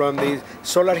water from the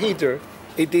solar heater,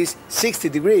 it is 60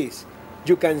 degrees.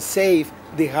 You can save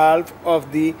the half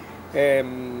of the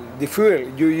fuel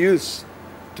you use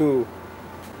to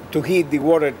heat the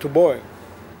water to boil.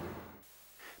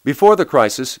 Before the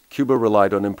crisis, Cuba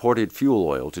relied on imported fuel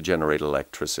oil to generate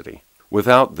electricity.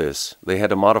 Without this, they had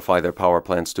to modify their power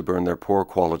plants to burn their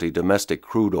poor-quality domestic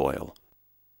crude oil.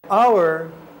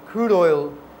 Our crude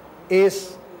oil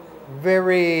is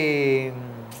very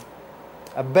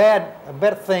a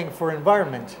bad thing for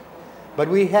environment, but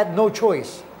we had no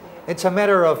choice. It's a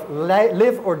matter of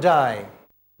live or die.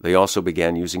 They also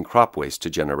began using crop waste to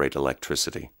generate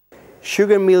electricity.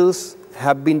 Sugar mills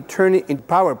have been turned into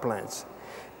power plants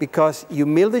because you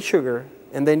mill the sugar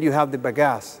and then you have the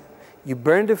bagasse. You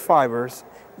burn the fibers,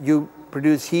 you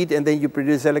produce heat, and then you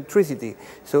produce electricity.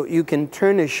 So you can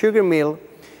turn a sugar mill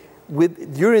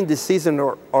during the season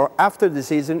or after the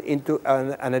season into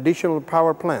an additional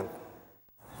power plant.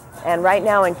 And right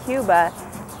now in Cuba,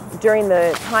 during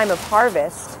the time of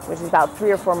harvest, which is about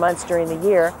 3 or 4 months during the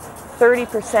year,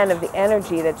 30% of the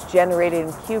energy that's generated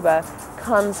in Cuba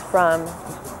comes from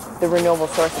the renewable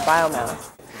source of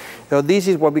biomass. So this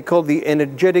is what we call the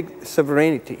energetic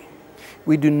sovereignty.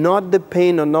 We do not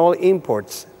depend on all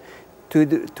imports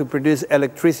to produce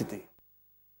electricity.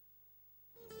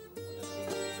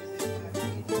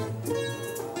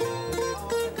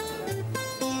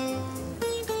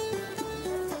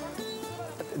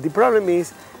 The problem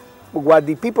is what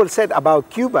the people said about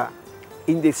Cuba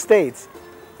in the States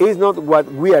is not what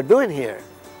we are doing here.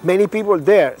 Many people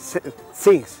there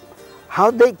think how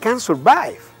they can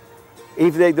survive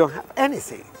if they don't have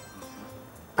anything.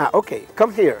 Okay,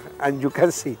 come here and you can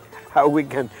see how we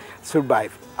can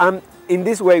survive. And in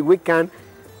this way we can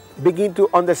begin to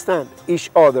understand each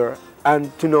other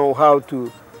and to know how to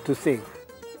think.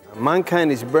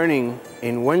 Mankind is burning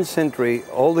in 1 century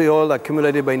all the oil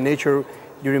accumulated by nature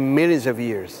during millions of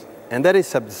years. And that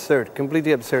is absurd,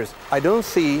 completely absurd. I don't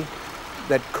see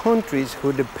that countries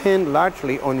who depend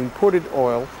largely on imported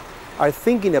oil are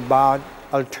thinking about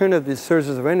alternative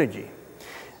sources of energy.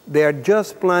 They are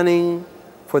just planning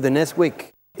for the next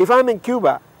week. If I'm in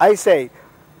Cuba, I say,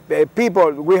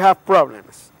 people, we have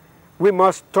problems. We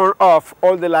must turn off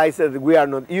all the lights that we are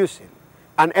not using.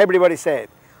 And everybody said,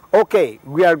 okay,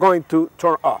 we are going to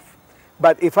turn off.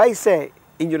 But if I say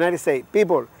in the United States,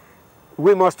 people,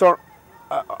 we must turn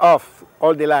off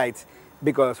all the lights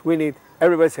because we need,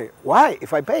 everybody say, why,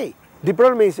 if I pay? The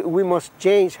problem is we must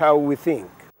change how we think.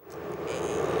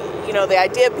 You know, the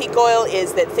idea of peak oil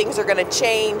is that things are going to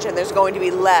change and there's going to be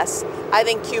less. I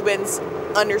think Cubans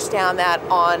understand that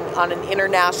on an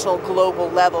international, global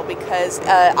level because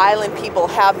island people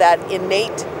have that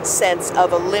innate sense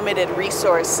of a limited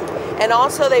resource. And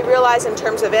also they realize in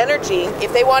terms of energy,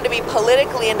 if they want to be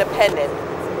politically independent,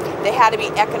 they had to be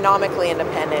economically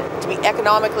independent. To be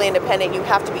economically independent, you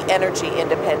have to be energy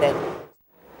independent.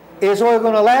 Is oil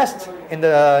going to last in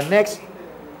the next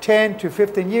 10 to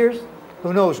 15 years?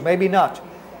 Who knows? Maybe not.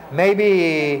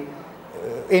 Maybe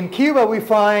in Cuba we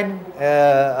find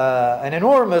an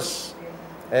enormous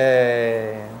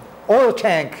oil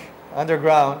tank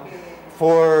underground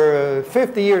for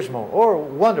 50 years more. Oh,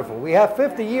 wonderful. We have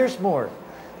 50 years more.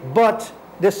 But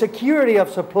the security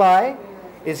of supply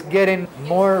is getting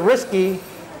more risky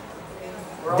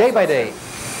day by day.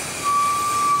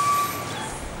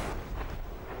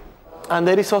 And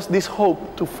there is also this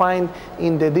hope to find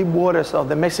in the deep waters of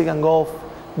the Mexican Gulf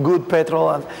good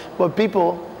petrol. But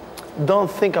people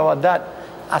don't think about that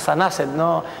as an asset.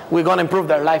 No, we're going to improve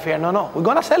their life here. No, we're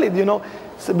going to sell it, you know,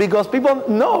 because people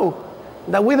know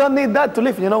that we don't need that to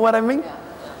live. You know what I mean?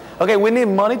 Okay, we need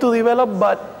money to develop,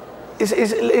 but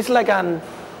it's like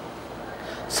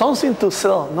something to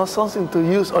sell, not something to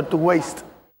use or to waste.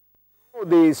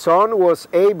 The sun was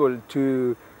able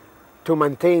to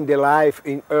maintain the life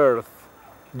in Earth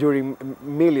during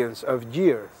millions of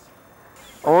years.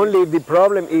 Only the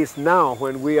problem is now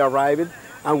when we arrived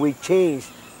and we change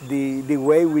the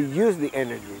way we use the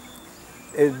energy.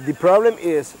 The problem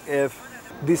is if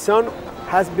the sun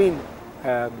has been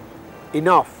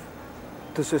enough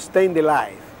to sustain the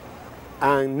life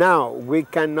and now we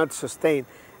cannot sustain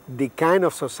the kind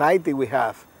of society we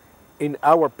have in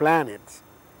our planet.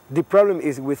 The problem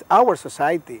is with our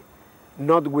society,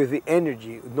 not with the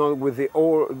energy, not with the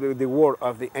war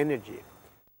of the energy.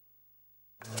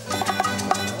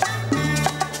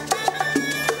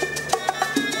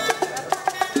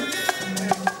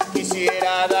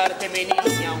 Quisiera darte, mi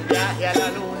niña, un viaje a la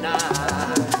luna,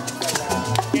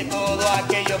 que todo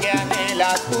aquello que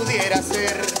anhelas pudiera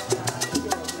ser.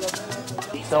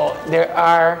 So there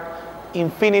are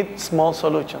infinite small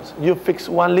solutions. You fix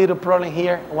one little problem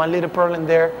here, one little problem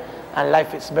there, and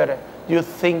life is better. You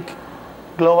think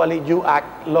globally, you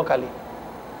act locally.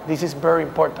 This is very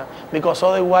important because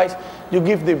otherwise you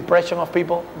give the impression of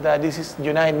people that this is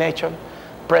United Nations,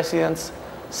 presidents,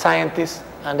 scientists,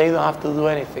 and they don't have to do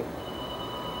anything,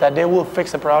 that they will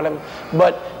fix the problem.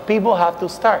 But people have to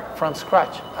start from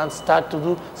scratch and start to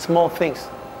do small things,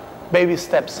 baby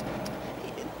steps.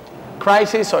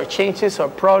 Crises or changes or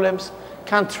problems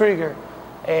can trigger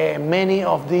many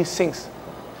of these things,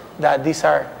 that these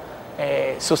are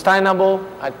sustainable,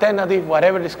 alternative,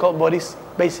 whatever it's called, but it's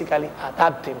basically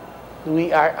adapting.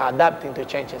 We are adapting to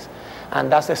changes,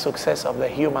 and that's the success of the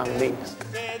human beings.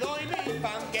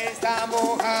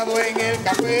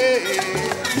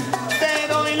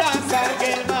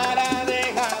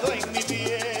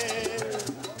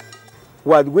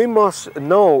 What we must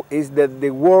know is that the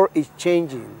world is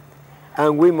changing,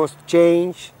 and we must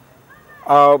change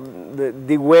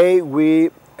the way we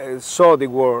saw the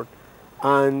world.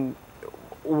 And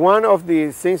one of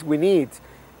the things we need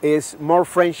is more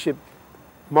friendship,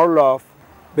 more love,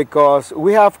 because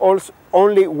we have also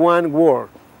only one world.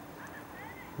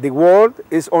 The world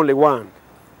is only one.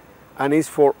 and it's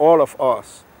for all of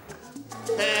us.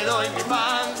 Te doy mi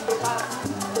pan,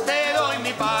 te doy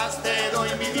mi paz, te doy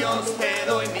mi Dios, te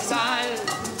doy mi sal.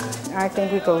 I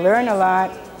think we could learn a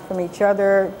lot from each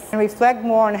other and reflect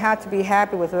more on how to be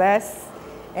happy with less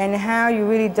and how you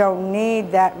really don't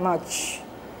need that much,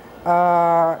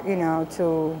 you know,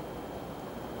 to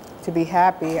be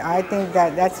happy. I think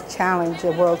that that's a challenge,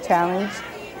 a world challenge.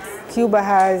 Cuba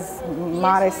has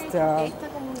modest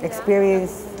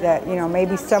experience that, you know,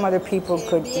 maybe some other people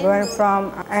could learn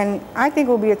from. And I think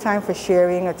it will be a time for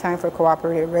sharing, a time for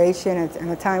cooperation,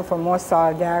 and a time for more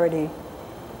solidarity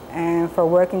and for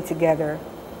working together.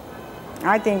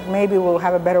 I think maybe we'll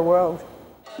have a better world.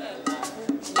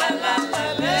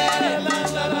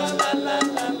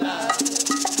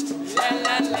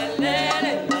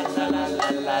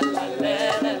 La